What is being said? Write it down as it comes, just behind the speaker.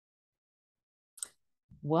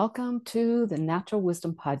Welcome to the Natural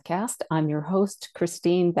Wisdom Podcast. I'm your host,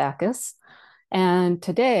 Christine Backus. And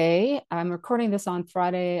today I'm recording this on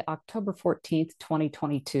Friday, October 14th,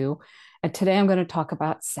 2022. And today I'm going to talk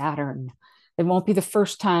about Saturn. It won't be the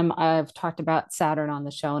first time I've talked about Saturn on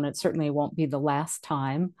the show, and it certainly won't be the last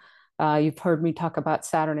time. You've heard me talk about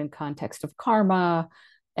Saturn in context of karma,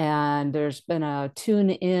 and there's been a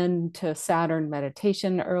tune in to Saturn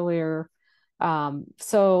meditation earlier.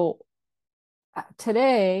 So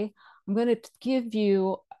today I'm going to give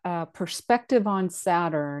you a perspective on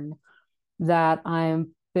Saturn that I've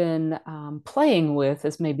been playing with,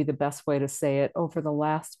 is maybe the best way to say it, over the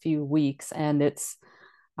last few weeks. And it's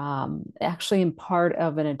actually in part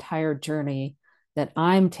of an entire journey that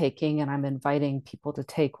I'm taking and I'm inviting people to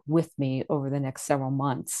take with me over the next several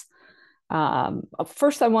months.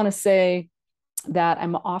 First, I want to say that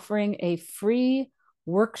I'm offering a free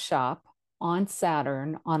workshop on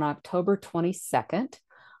Saturn on October 22nd.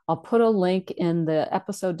 I'll put a link in the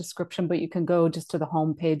episode description, but you can go just to the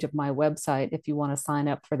homepage of my website if you want to sign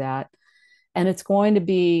up for that. And it's going to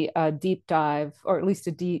be a deep dive, or at least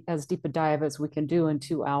as deep a dive as we can do in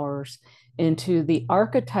 2 hours, into the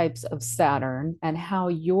archetypes of Saturn and how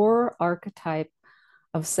your archetype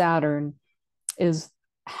of Saturn is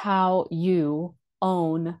how you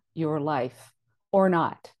own your life or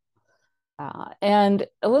not. And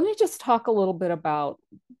let me just talk a little bit about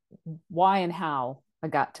why and how I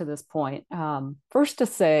got to this point. First, to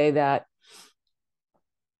say that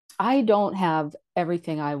I don't have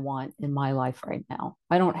everything I want in my life right now.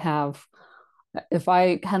 I don't have, if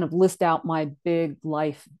I kind of list out my big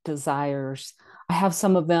life desires, I have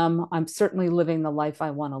some of them. I'm certainly living the life I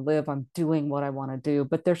want to live. I'm doing what I want to do,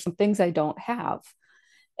 but there's some things I don't have.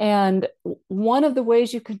 And one of the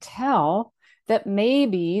ways you can tell that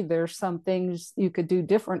maybe there's some things you could do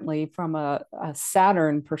differently from a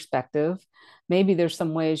Saturn perspective, maybe there's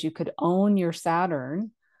some ways you could own your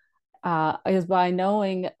Saturn, is by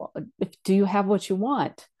knowing, do you have what you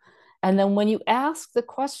want? And then when you ask the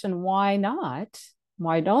question, why not?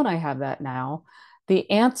 Why don't I have that now? The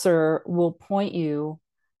answer will point you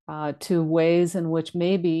to ways in which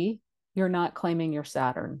maybe you're not claiming your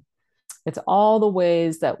Saturn. It's all the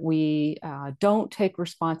ways that we don't take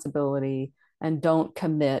responsibility and don't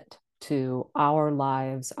commit to our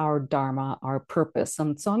lives, our dharma, our purpose.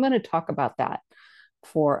 And so I'm going to talk about that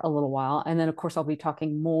for a little while. And then, of course, I'll be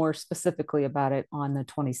talking more specifically about it on the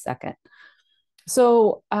 22nd.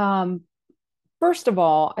 So, first of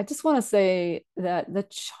all, I just want to say that the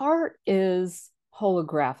chart is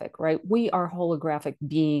holographic, right? We are holographic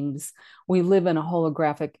beings. We live in a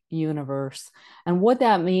holographic universe. And what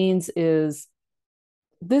that means is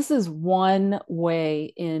this is one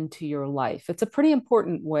way into your life. It's a pretty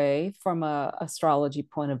important way from a astrology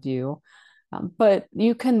point of view. But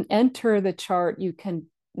you can enter the chart, you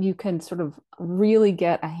can sort of really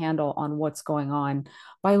get a handle on what's going on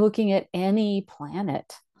by looking at any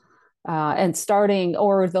planet and starting,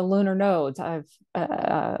 or the lunar nodes.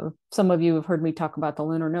 Some of you have heard me talk about the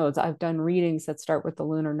lunar nodes. I've done readings that start with the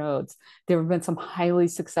lunar nodes. There have been some highly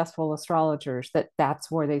successful astrologers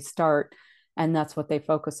that's where they start and that's what they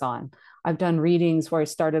focus on. I've done readings where I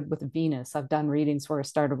started with Venus. I've done readings where I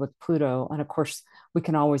started with Pluto. And of course, we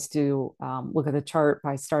can always look at the chart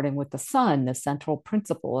by starting with the sun, the central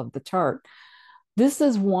principle of the chart. This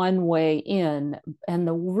is one way in. And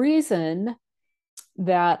the reason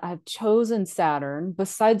that I've chosen Saturn,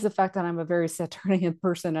 besides the fact that I'm a very Saturnian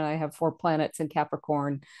person and I have 4 planets in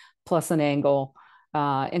Capricorn plus an angle,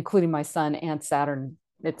 including my sun and Saturn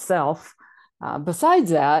itself. Besides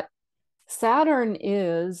that, Saturn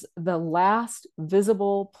is the last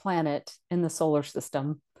visible planet in the solar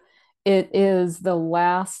system. It is the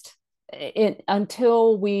last,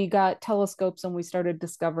 until we got telescopes and we started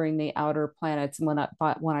discovering the outer planets. And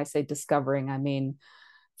when I say discovering, I mean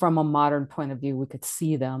from a modern point of view, we could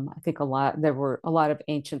see them. I think there were a lot of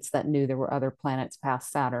ancients that knew there were other planets past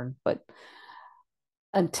Saturn, but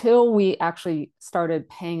until we actually started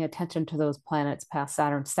paying attention to those planets past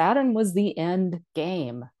Saturn, Saturn was the end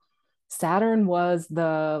game. Saturn was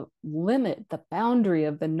the limit, the boundary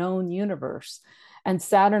of the known universe. And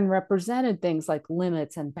Saturn represented things like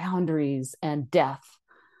limits and boundaries and death.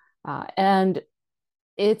 And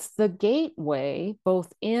it's the gateway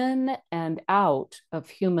both in and out of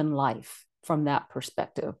human life from that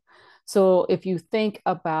perspective. So if you think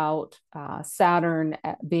about Saturn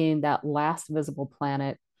being that last visible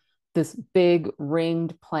planet, this big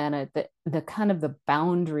ringed planet, the kind of the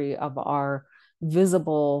boundary of our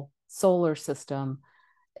visible solar system,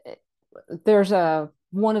 there's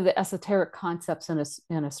one of the esoteric concepts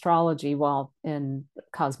in astrology, well, in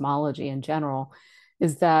cosmology in general,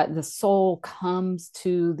 is that the soul comes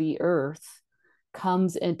to the earth,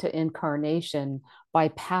 comes into incarnation by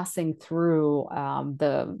passing through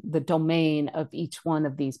the domain of each one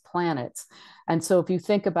of these planets. And so if you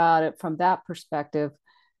think about it from that perspective,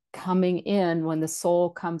 coming in, when the soul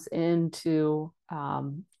comes into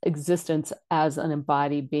existence as an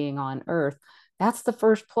embodied being on earth, that's the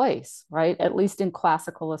first place, right? At least in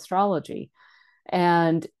classical astrology.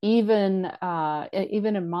 And even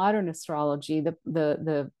in modern astrology,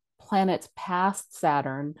 the planets past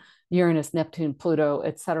Saturn, Uranus, Neptune, Pluto,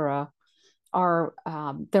 etc., are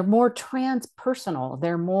they're more transpersonal.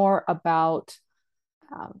 They're more about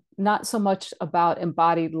not so much about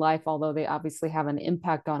embodied life, although they obviously have an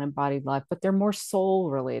impact on embodied life, but they're more soul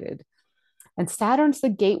related. And Saturn's the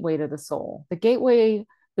gateway to the soul, the gateway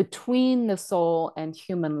between the soul and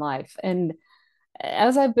human life. And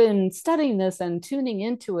as I've been studying this and tuning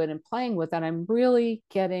into it and playing with it, I'm really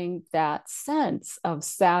getting that sense of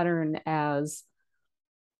Saturn as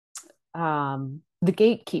the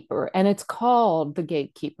gatekeeper. And it's called the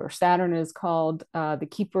gatekeeper. Saturn is called the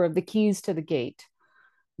keeper of the keys to the gate.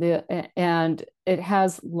 And it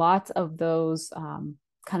has lots of those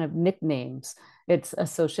kind of nicknames. It's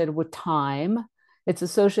associated with time. It's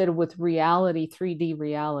associated with reality, 3D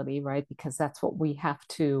reality, right? Because that's what we have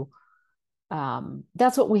to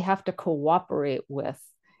cooperate with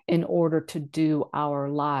in order to do our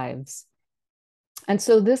lives. And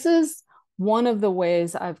so this is one of the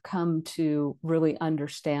ways I've come to really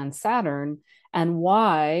understand Saturn, and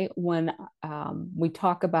why when we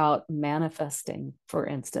talk about manifesting, for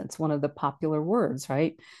instance, one of the popular words,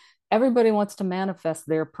 right? Everybody wants to manifest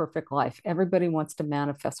their perfect life. Everybody wants to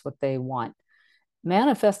manifest what they want.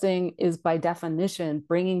 Manifesting is by definition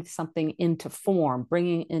bringing something into form,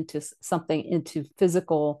 bringing into something into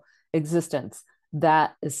physical existence.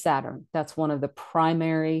 That is Saturn. That's one of the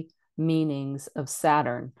primary meanings of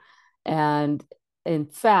Saturn. And in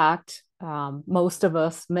fact, most of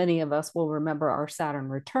us, many of us will remember our Saturn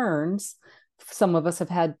returns. Some of us have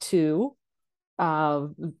had two.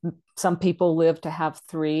 Some people live to have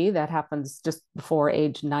three. That happens just before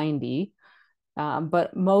age 90.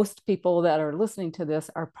 But most people that are listening to this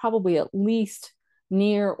are probably at least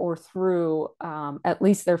near or through at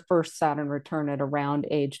least their first Saturn return at around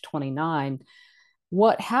age 29.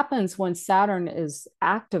 What happens when Saturn is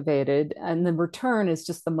activated, and the return is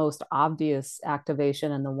just the most obvious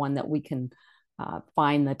activation and the one that we can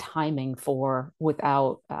find the timing for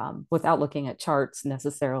without looking at charts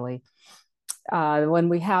necessarily. When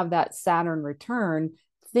we have that Saturn return,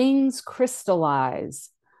 things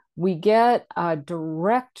crystallize. We get a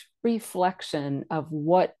direct reflection of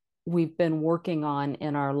what we've been working on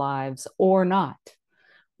in our lives or not.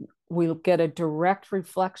 We'll get a direct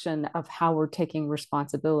reflection of how we're taking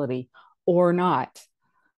responsibility or not.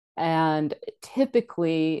 And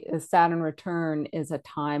typically, the Saturn return is a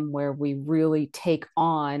time where we really take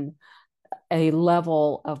on a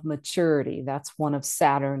level of maturity. That's one of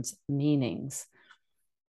Saturn's meanings.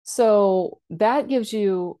 So that gives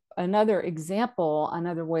you another example,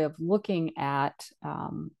 another way of looking at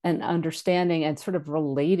and understanding and sort of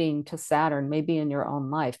relating to Saturn, maybe in your own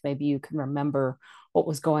life. Maybe you can remember what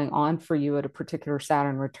was going on for you at a particular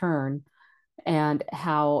Saturn return and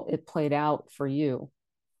how it played out for you.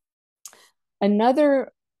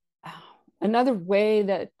 Another way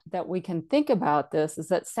that we can think about this is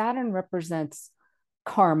that Saturn represents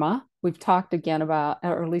karma. We've talked again about,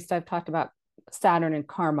 or at least I've talked about Saturn and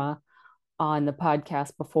karma on the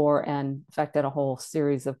podcast before, and in fact did a whole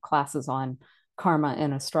series of classes on karma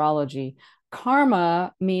and astrology.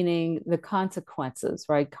 Karma meaning the consequences,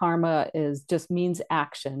 right? Karma just means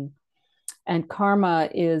action, and karma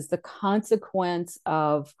is the consequence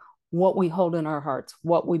of what we hold in our hearts,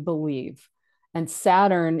 what we believe. And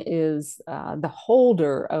Saturn is the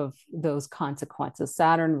holder of those consequences.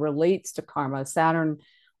 Saturn relates to karma.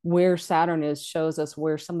 Where Saturn is, shows us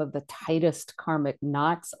where some of the tightest karmic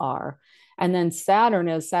knots are. And then Saturn,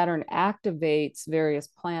 as Saturn activates various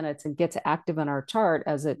planets and gets active in our chart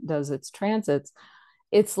as it does its transits,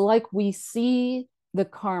 it's like we see the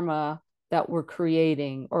karma that we're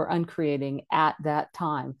creating or uncreating at that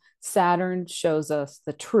time. Saturn shows us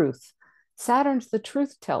the truth. Saturn's the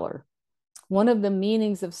truth teller. One of the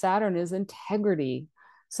meanings of Saturn is integrity.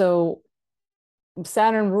 So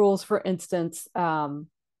Saturn rules, for instance,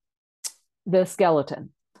 the skeleton.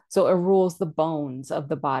 So it rules the bones of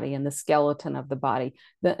the body and the skeleton of the body.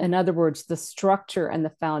 In other words, the structure and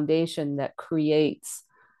the foundation that creates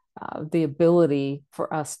the ability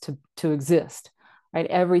for us to exist, right?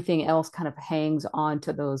 Everything else kind of hangs on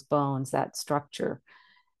to those bones, that structure.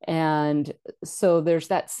 And so there's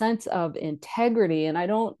that sense of integrity. And I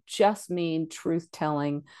don't just mean truth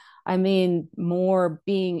telling, I mean more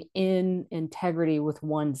being in integrity with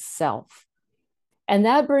oneself. And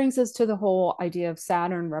that brings us to the whole idea of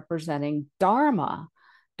Saturn representing Dharma.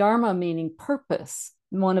 Dharma meaning purpose,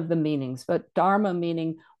 one of the meanings, but Dharma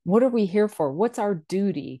meaning what are we here for? What's our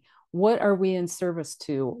duty? What are we in service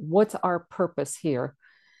to? What's our purpose here?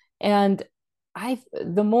 And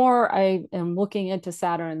the more I am looking into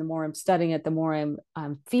Saturn, the more I'm studying it, the more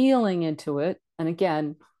I'm feeling into it. And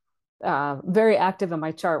again, very active in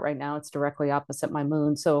my chart right now. It's directly opposite my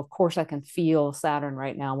moon. So of course I can feel Saturn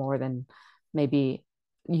right now more than maybe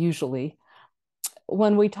usually.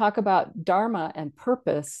 When we talk about Dharma and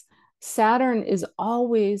purpose, Saturn is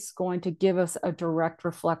always going to give us a direct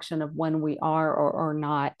reflection of when we are or are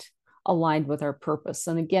not aligned with our purpose.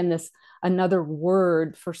 And again, this another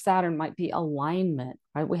word for Saturn might be alignment,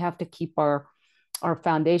 right? We have to keep our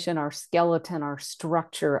foundation, our skeleton, our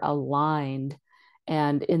structure aligned.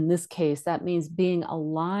 And in this case, that means being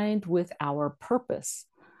aligned with our purpose.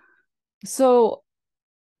 So,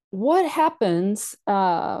 what happens?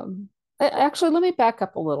 Actually, let me back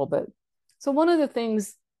up a little bit. So, one of the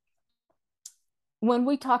things when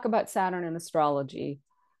we talk about Saturn in astrology,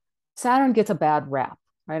 Saturn gets a bad rap,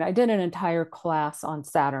 right? I did an entire class on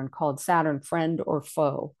Saturn called Saturn Friend or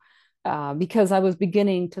Foe because I was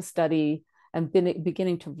beginning to study and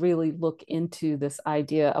beginning to really look into this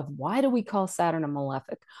idea of why do we call Saturn a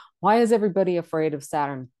malefic? Why is everybody afraid of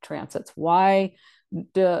Saturn transits? Why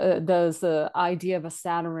does the idea of a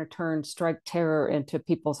Saturn return strike terror into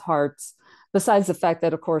people's hearts? Besides the fact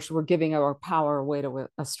that, of course, we're giving our power away to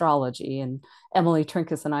astrology. And Emily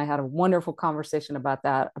Trinkus and I had a wonderful conversation about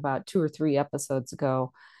that about 2 or 3 episodes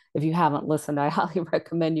ago. If you haven't listened, I highly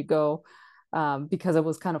recommend you go because it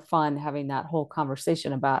was kind of fun having that whole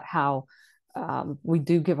conversation about how we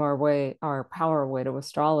do give our power away to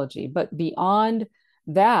astrology. But beyond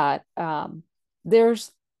that,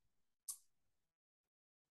 there's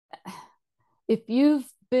if you've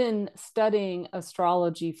been studying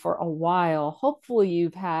astrology for a while, hopefully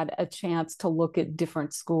you've had a chance to look at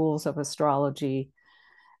different schools of astrology.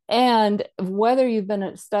 And whether you've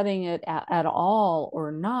been studying it at all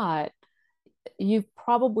or not, you've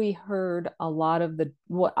probably heard a lot of the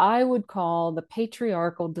what I would call the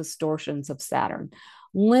patriarchal distortions of Saturn,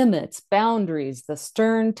 limits, boundaries, the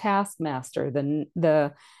stern taskmaster,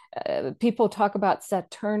 the people talk about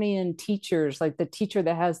Saturnian teachers, like the teacher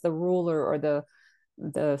that has the ruler or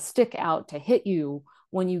the stick out to hit you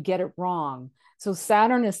when you get it wrong. So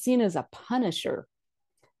Saturn is seen as a punisher,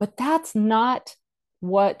 but that's not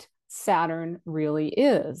what Saturn really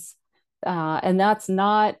is. And that's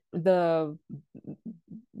not the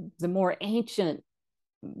more ancient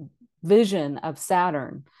vision of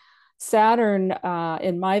Saturn. Saturn,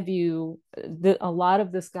 in my view, a lot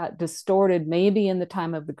of this got distorted maybe in the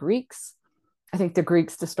time of the Greeks. I think the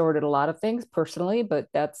Greeks distorted a lot of things personally, but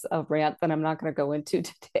that's a rant that I'm not going to go into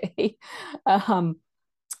today.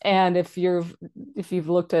 And if you've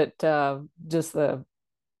looked at just the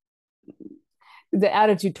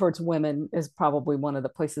attitude towards women is probably one of the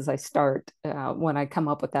places I start when I come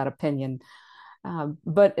up with that opinion.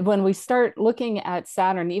 But when we start looking at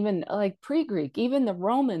Saturn, even like pre-Greek, even the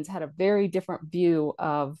Romans had a very different view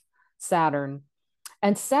of Saturn.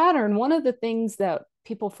 And Saturn, one of the things that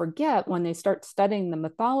people forget when they start studying the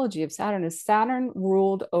mythology of Saturn is Saturn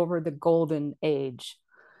ruled over the Golden Age.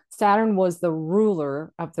 Saturn was the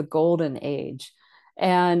ruler of the Golden Age.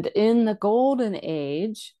 And in the Golden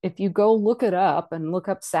Age, if you go look it up and look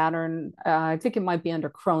up Saturn, I think it might be under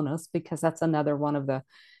Cronus because that's another one of the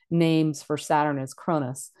names for Saturn is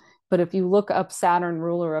Cronus. But if you look up Saturn,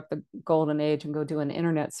 ruler of the Golden Age, and go do an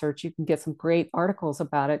internet search, you can get some great articles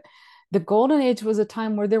about it. The Golden Age was a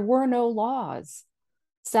time where there were no laws.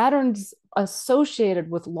 Saturn's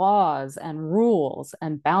associated with laws and rules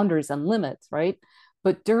and boundaries and limits, right?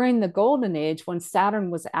 But during the Golden Age, when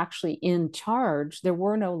Saturn was actually in charge, there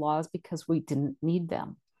were no laws because we didn't need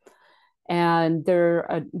them. And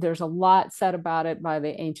there's a lot said about it by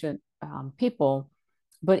the ancient people.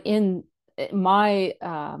 But in my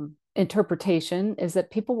interpretation is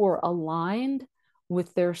that people were aligned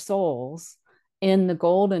with their souls in the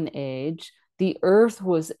Golden Age. The earth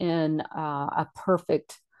was in a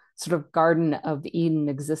perfect sort of Garden of Eden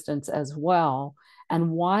existence as well.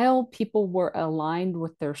 And while people were aligned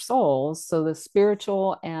with their souls, so the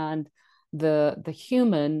spiritual and the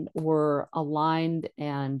human were aligned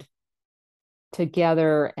and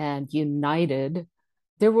together and united,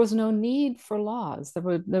 there was no need for laws.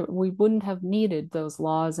 We wouldn't have needed those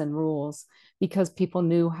laws and rules because people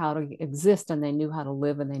knew how to exist and they knew how to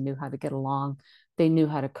live and they knew how to get along They knew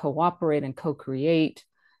how to cooperate and co-create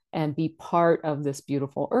and be part of this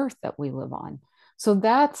beautiful earth that we live on. So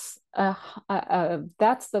that's the,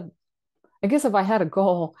 I guess if I had a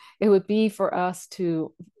goal, it would be for us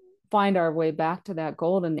to find our way back to that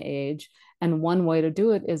golden age. And one way to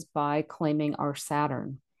do it is by claiming our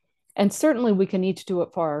Saturn. And certainly we can each do it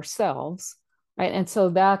for ourselves, right? And so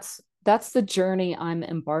that's the journey I'm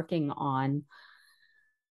embarking on.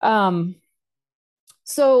 Um,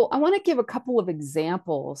 so I want to give a couple of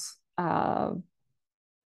examples.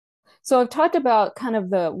 So I've talked about kind of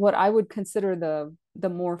the what I would consider the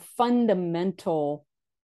more fundamental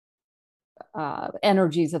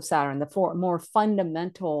energies of Saturn, the four more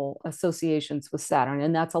fundamental associations with Saturn,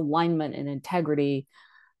 and that's alignment and integrity.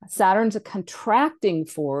 Saturn's a contracting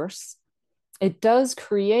force. It does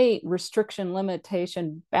create restriction,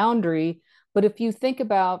 limitation, boundary. But if you think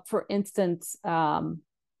about, for instance, a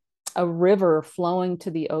river flowing to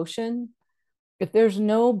the ocean, if there's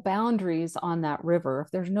no boundaries on that river, if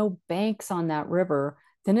there's no banks on that river,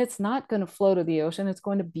 then it's not going to flow to the ocean. It's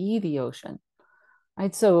going to be the ocean.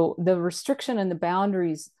 Right? So the restriction and the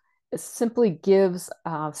boundaries simply gives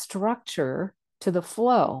structure to the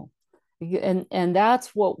flow. And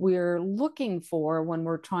that's what we're looking for when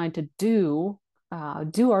we're trying to do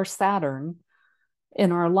our Saturn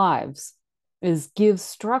in our lives, is give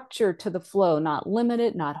structure to the flow, not limit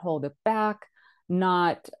it, not hold it back,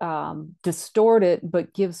 not distort it,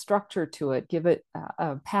 but give structure to it, give it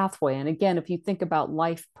a pathway. And again, if you think about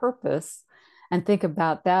life purpose and think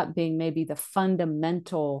about that being maybe the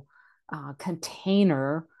fundamental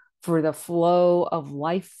container for the flow of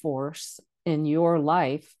life force in your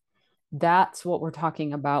life, that's what we're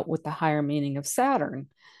talking about with the higher meaning of Saturn.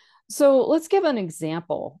 So let's give an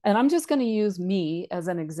example. And I'm just going to use me as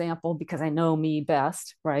an example because I know me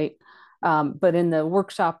best, right? But in the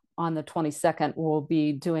workshop on the 22nd, we'll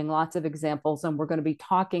be doing lots of examples and we're going to be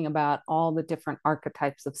talking about all the different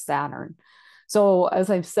archetypes of Saturn. So as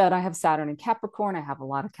I've said, I have Saturn in Capricorn. I have a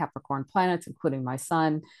lot of Capricorn planets, including my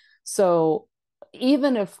sun. So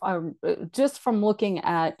even if I'm just from looking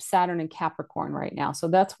at Saturn in Capricorn right now, so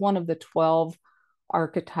that's one of the 12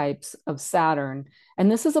 archetypes of Saturn.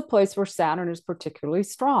 And this is a place where Saturn is particularly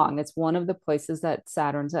strong. It's one of the places that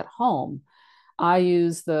Saturn's at home. I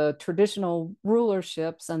use the traditional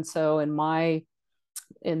rulerships. And so in my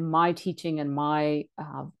teaching and my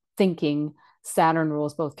thinking, Saturn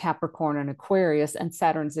rules both Capricorn and Aquarius, and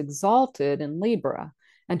Saturn's exalted in Libra.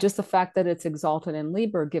 And just the fact that it's exalted in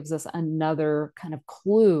Libra gives us another kind of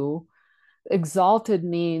clue. Exalted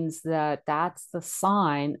means that that's the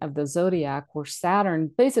sign of the zodiac where Saturn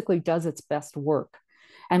basically does its best work.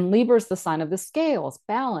 And Libra is the sign of the scales,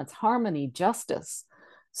 balance, harmony, justice.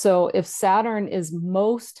 So if Saturn is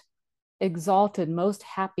most exalted, most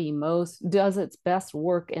happy, most does its best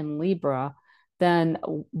work in Libra, then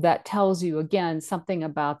that tells you again something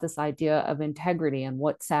about this idea of integrity and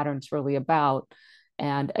what Saturn's really about.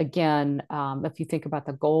 And again, if you think about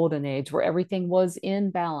the golden age where everything was in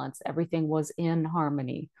balance, everything was in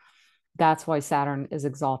harmony, that's why Saturn is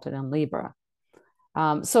exalted in Libra.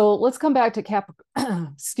 So let's come back to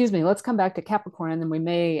excuse me, let's come back to Capricorn, and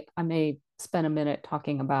then I may spend a minute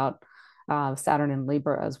talking about Saturn in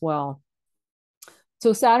Libra as well.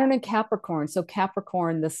 So Saturn and Capricorn. So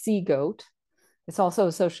Capricorn, the sea goat. It's also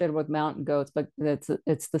associated with mountain goats, but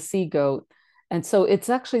it's the sea goat. And so it's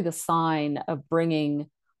actually the sign of bringing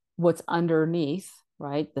what's underneath,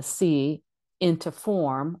 right, the sea, into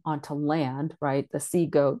form onto land, right? The sea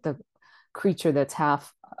goat, the creature that's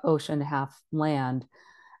half ocean, half land.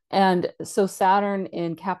 And so Saturn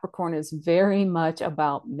in Capricorn is very much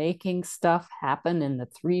about making stuff happen in the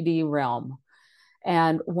 3D realm.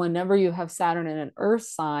 And whenever you have Saturn in an earth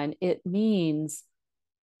sign, it means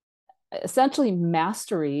essentially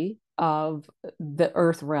mastery of the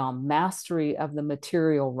earth realm, mastery of the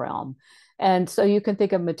material realm. And so you can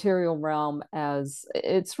think of material realm as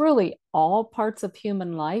it's really all parts of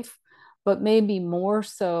human life, but maybe more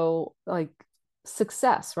so like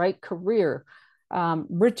success, right? Career,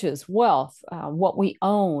 riches, wealth, what we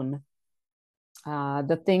own,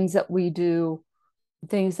 the things that we do,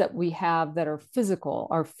 things that we have that are physical,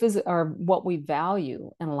 are what we value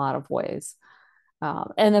in a lot of ways.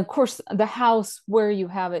 And of course, the house where you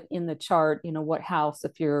have it in the chart, what house,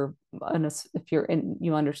 if you're in,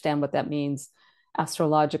 you understand what that means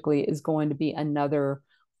astrologically, is going to be another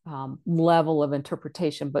level of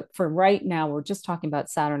interpretation. But for right now, we're just talking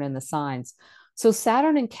about Saturn and the signs. So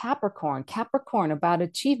Saturn in Capricorn about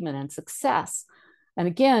achievement and success. And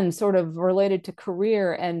again, sort of related to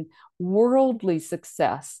career and worldly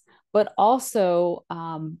success, but also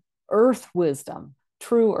earth wisdom,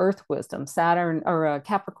 true earth wisdom. Saturn or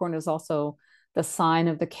Capricorn is also the sign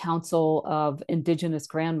of the Council of Indigenous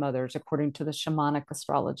Grandmothers, according to the shamanic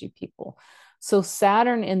astrology people. So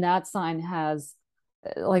Saturn in that sign has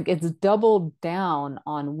like it's doubled down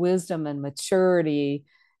on wisdom and maturity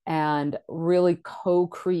and really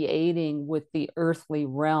co-creating with the earthly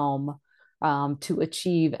realm to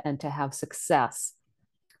achieve and to have success.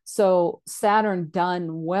 So Saturn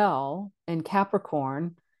done well in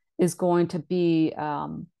Capricorn is going to be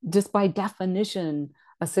just by definition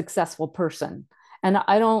a successful person. And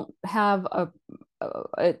I don't have a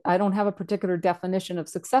particular definition of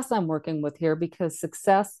success I'm working with here because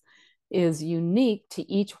success is unique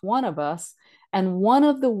to each one of us. And one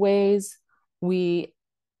of the ways we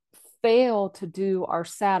fail to do our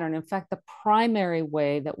Saturn, in fact, the primary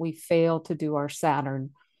way that we fail to do our Saturn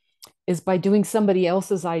is by doing somebody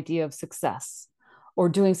else's idea of success or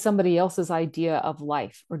doing somebody else's idea of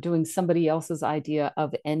life or doing somebody else's idea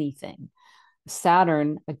of anything.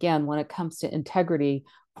 Saturn, again, when it comes to integrity,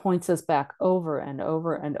 points us back over and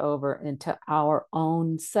over and over into our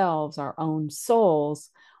own selves, our own souls.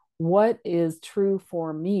 What is true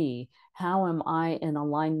for me? How am I in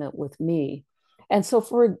alignment with me? And so,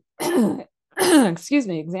 for excuse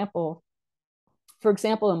me, for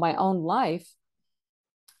example, in my own life,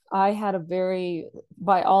 I had a very,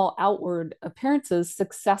 by all outward appearances,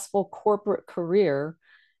 successful corporate career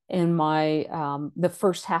in my the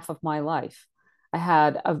first half of my life. I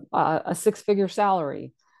had a six-figure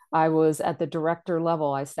salary. I was at the director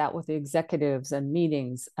level. I sat with the executives and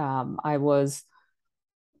meetings. I was,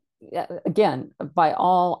 again, by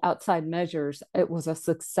all outside measures, it was a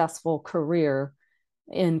successful career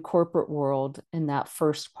in corporate world in that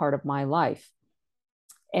first part of my life.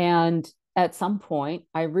 And at some point,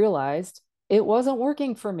 I realized it wasn't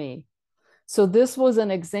working for me. So this was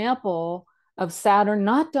an example of Saturn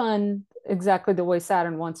not done exactly the way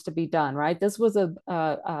Saturn wants to be done, right? This was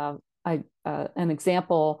an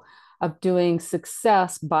example of doing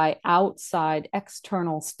success by outside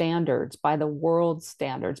external standards, by the world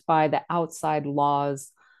standards, by the outside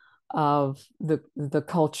laws of the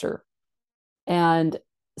culture. And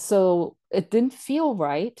so it didn't feel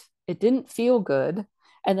right. It didn't feel good.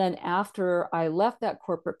 And then after I left that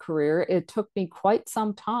corporate career, it took me quite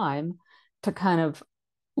some time to kind of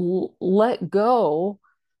let go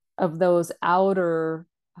of those outer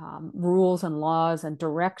rules and laws and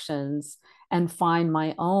directions and find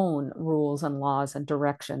my own rules and laws and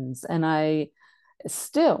directions. And I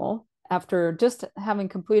still, after just having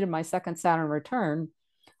completed my second Saturn return,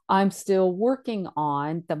 I'm still working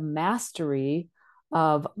on the mastery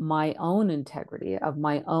of my own integrity, of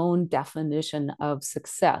my own definition of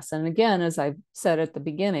success. And again, as I said at the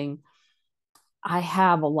beginning, I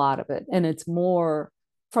have a lot of it, and it's more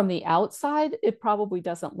from the outside. It probably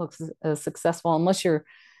doesn't look as successful unless you're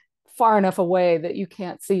far enough away that you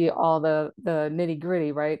can't see all the nitty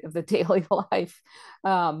gritty, right, of the daily life.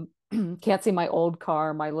 Can't see my old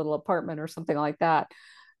car, my little apartment, or something like that.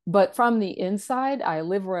 But from the inside, I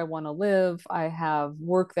live where I want to live. I have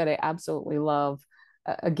work that I absolutely love.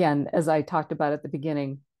 Again, as I talked about at the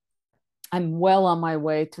beginning, I'm well on my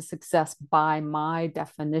way to success by my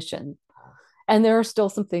definition. And there are still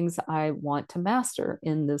some things I want to master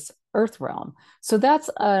in this earth realm. So that's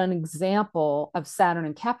an example of Saturn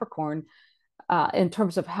and Capricorn in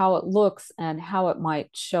terms of how it looks and how it might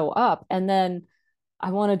show up. And then I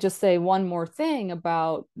want to just say one more thing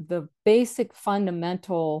about the basic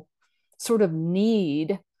fundamental sort of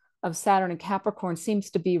need of Saturn and Capricorn seems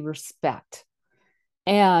to be respect.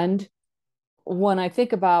 And when I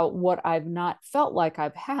think about what I've not felt like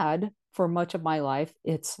I've had for much of my life,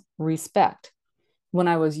 it's respect. When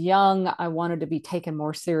I was young, I wanted to be taken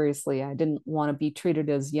more seriously. I didn't want to be treated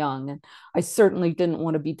as young. And I certainly didn't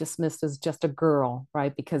want to be dismissed as just a girl,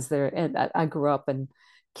 right? Because I grew up and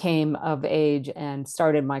came of age and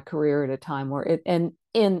started my career at a time where and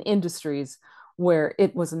in industries where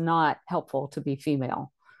it was not helpful to be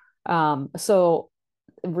female. So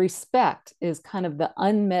respect is kind of the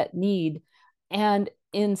unmet need. And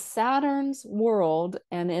in Saturn's world,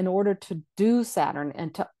 and in order to do Saturn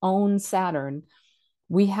and to own Saturn,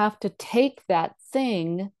 we have to take that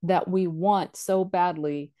thing that we want so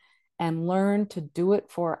badly and learn to do it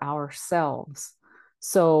for ourselves.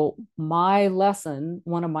 So, my lesson,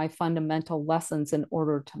 one of my fundamental lessons in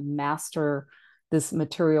order to master this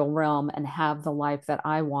material realm and have the life that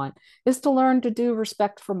I want, is to learn to do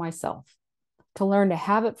respect for myself, to learn to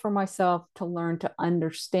have it for myself, to learn to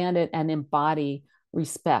understand it and embody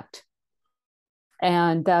respect.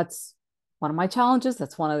 And that's one of my challenges.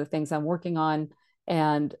 That's one of the things I'm working on.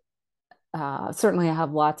 And certainly I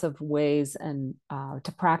have lots of ways and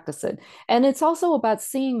to practice it. And it's also about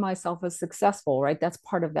seeing myself as successful, right? That's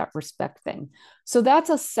part of that respect thing. So that's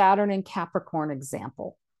a Saturn and Capricorn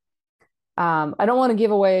example. I don't want to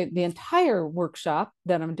give away the entire workshop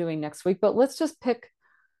that I'm doing next week, but let's just pick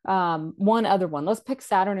one other one. Let's pick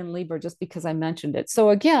Saturn and Libra just because I mentioned it. So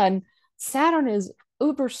again, Saturn is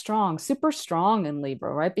uber strong, super strong in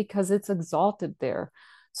Libra, right? Because it's exalted there.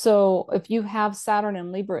 So if you have Saturn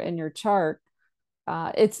and Libra in your chart,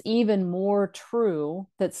 it's even more true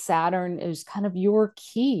that Saturn is kind of your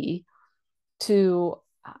key to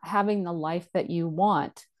having the life that you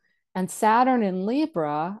want. And Saturn in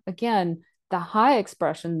Libra, again, the high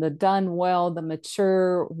expression, the done well, the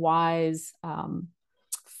mature, wise,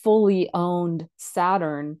 fully owned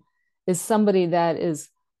Saturn is somebody that is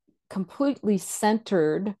completely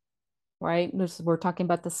centered, right? We're talking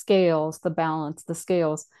about the scales, the balance, the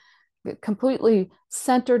scales, completely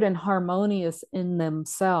centered and harmonious in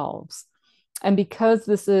themselves. And because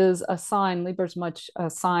this is a sign, Libra's much a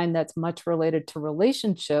sign that's much related to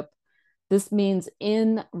relationship, this means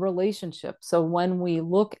in relationship. So when we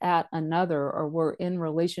look at another or we're in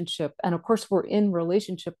relationship, and of course we're in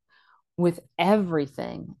relationship with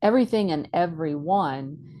everything and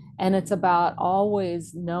everyone. And it's about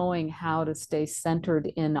always knowing how to stay centered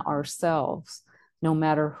in ourselves, no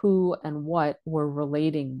matter who and what we're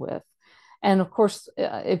relating with. And of course,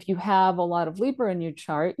 if you have a lot of Libra in your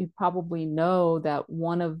chart, you probably know that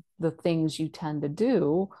one of the things you tend to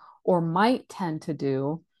do or might tend to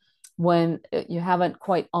do when you haven't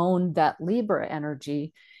quite owned that Libra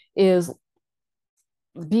energy is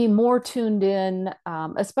be more tuned in,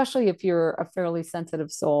 especially if you're a fairly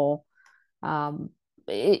sensitive soul.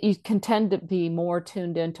 You can tend to be more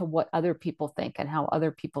tuned into what other people think and how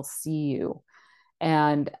other people see you,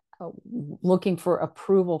 and looking for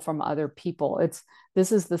approval from other people.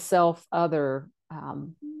 This is the self other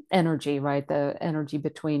energy, right? The energy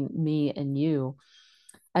between me and you.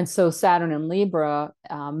 And so Saturn and Libra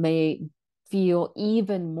may feel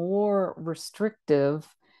even more restrictive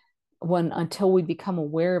when until we become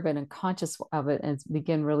aware of it and conscious of it and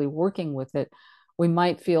begin really working with it, we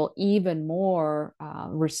might feel even more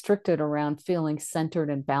restricted around feeling centered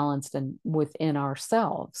and balanced and within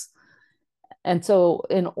ourselves. And so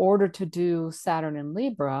in order to do Saturn and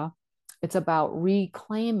Libra, it's about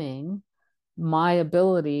reclaiming my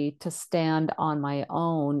ability to stand on my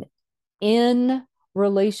own in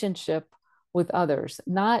relationship with others.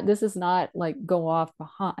 Not this is not like go off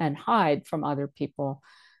behind and hide from other people.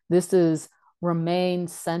 This is remain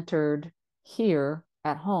centered here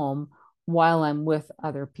at home while I'm with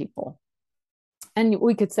other people. And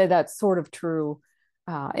we could say that's sort of true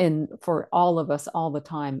in for all of us all the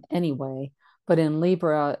time anyway. But in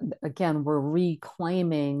Libra, again, we're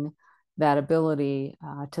reclaiming that ability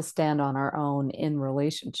to stand on our own in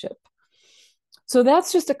relationship. So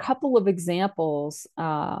that's just a couple of examples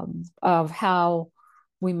of how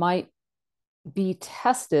we might be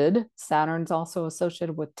tested. Saturn's also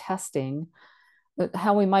associated with testing, but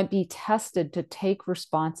how we might be tested to take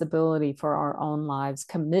responsibility for our own lives,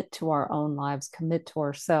 commit to our own lives, commit to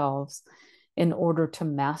ourselves in order to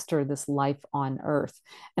master this life on earth.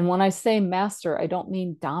 And when I say master, I don't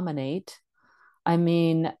mean dominate. I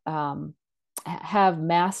mean have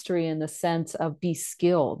mastery in the sense of be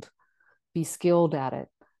skilled at it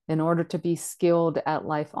in order to be skilled at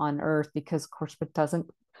life on earth, because of course it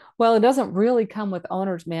doesn't really come with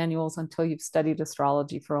owner's manuals until you've studied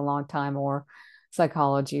astrology for a long time or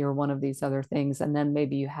psychology or one of these other things, and then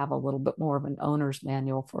maybe you have a little bit more of an owner's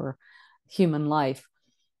manual for human life.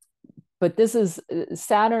 But this is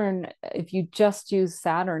Saturn. If you just use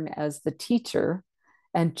Saturn as the teacher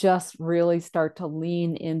and just really start to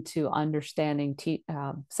lean into understanding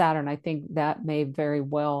Saturn, I think that may very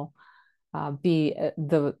well be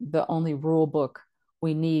the only rule book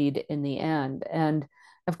we need in the end. And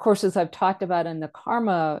of course, as I've talked about in the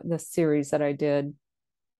karma, the series that I did,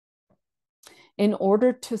 in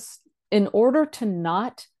order to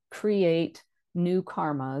not create new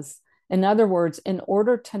karmas, in other words, in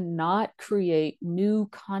order to not create new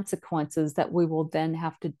consequences that we will then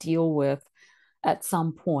have to deal with at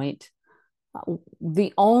some point,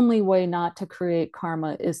 the only way not to create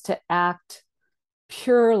karma is to act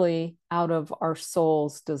purely out of our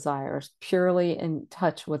soul's desires, purely in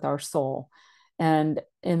touch with our soul. And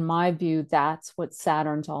in my view, that's what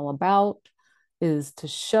Saturn's all about, is to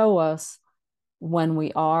show us when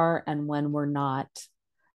we are and when we're not.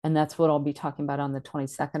 And that's what I'll be talking about on the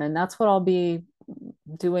 22nd. And that's what I'll be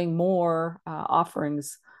doing more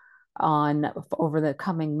offerings on over the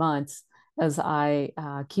coming months as I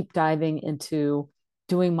keep diving into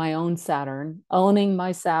doing my own Saturn, owning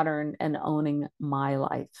my Saturn and owning my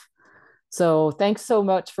life. So thanks so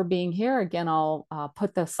much for being here. Again, I'll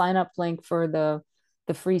put the sign up link for the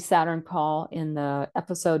free Saturn call in the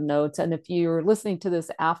episode notes. And if you're listening to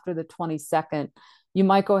this after the 22nd, you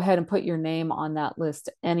might go ahead and put your name on that list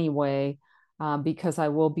anyway, because I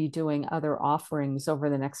will be doing other offerings over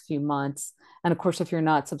the next few months. And of course, if you're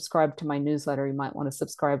not subscribed to my newsletter, you might want to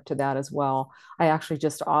subscribe to that as well. I actually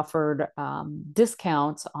just offered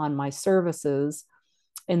discounts on my services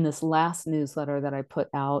in this last newsletter that I put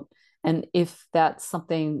out. And if that's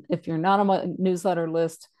something, if you're not on my newsletter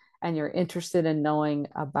list and you're interested in knowing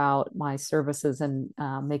about my services and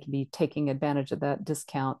maybe taking advantage of that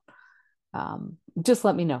discount, just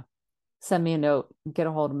let me know. Send me a note, get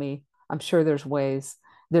a hold of me. I'm sure there's ways.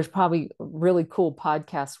 There's probably really cool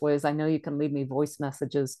podcast ways. I know you can leave me voice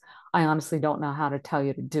messages. I honestly don't know how to tell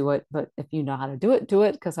you to do it, but if you know how to do it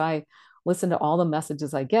because I listen to all the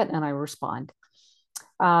messages I get and I respond.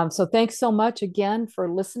 So thanks so much again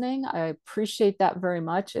for listening. I appreciate that very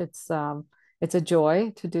much. It's a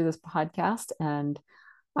joy to do this podcast, and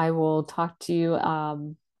I will talk to you. I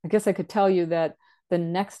guess I could tell you that the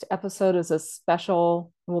next episode is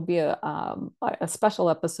will be a special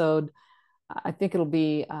episode. I think it'll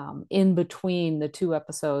be in between the two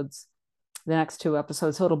episodes, the next two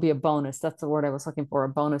episodes. So it'll be a bonus. That's the word I was looking for, a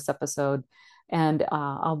bonus episode. And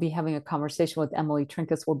I'll be having a conversation with Emily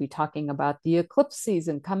Trinkus. We'll be talking about the eclipse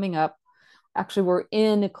season coming up. Actually, we're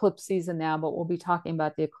in eclipse season now, but we'll be talking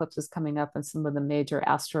about the eclipses coming up and some of the major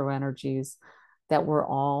astro energies that we're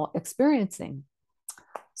all experiencing.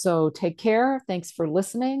 So take care. Thanks for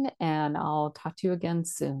listening, and I'll talk to you again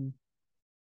soon.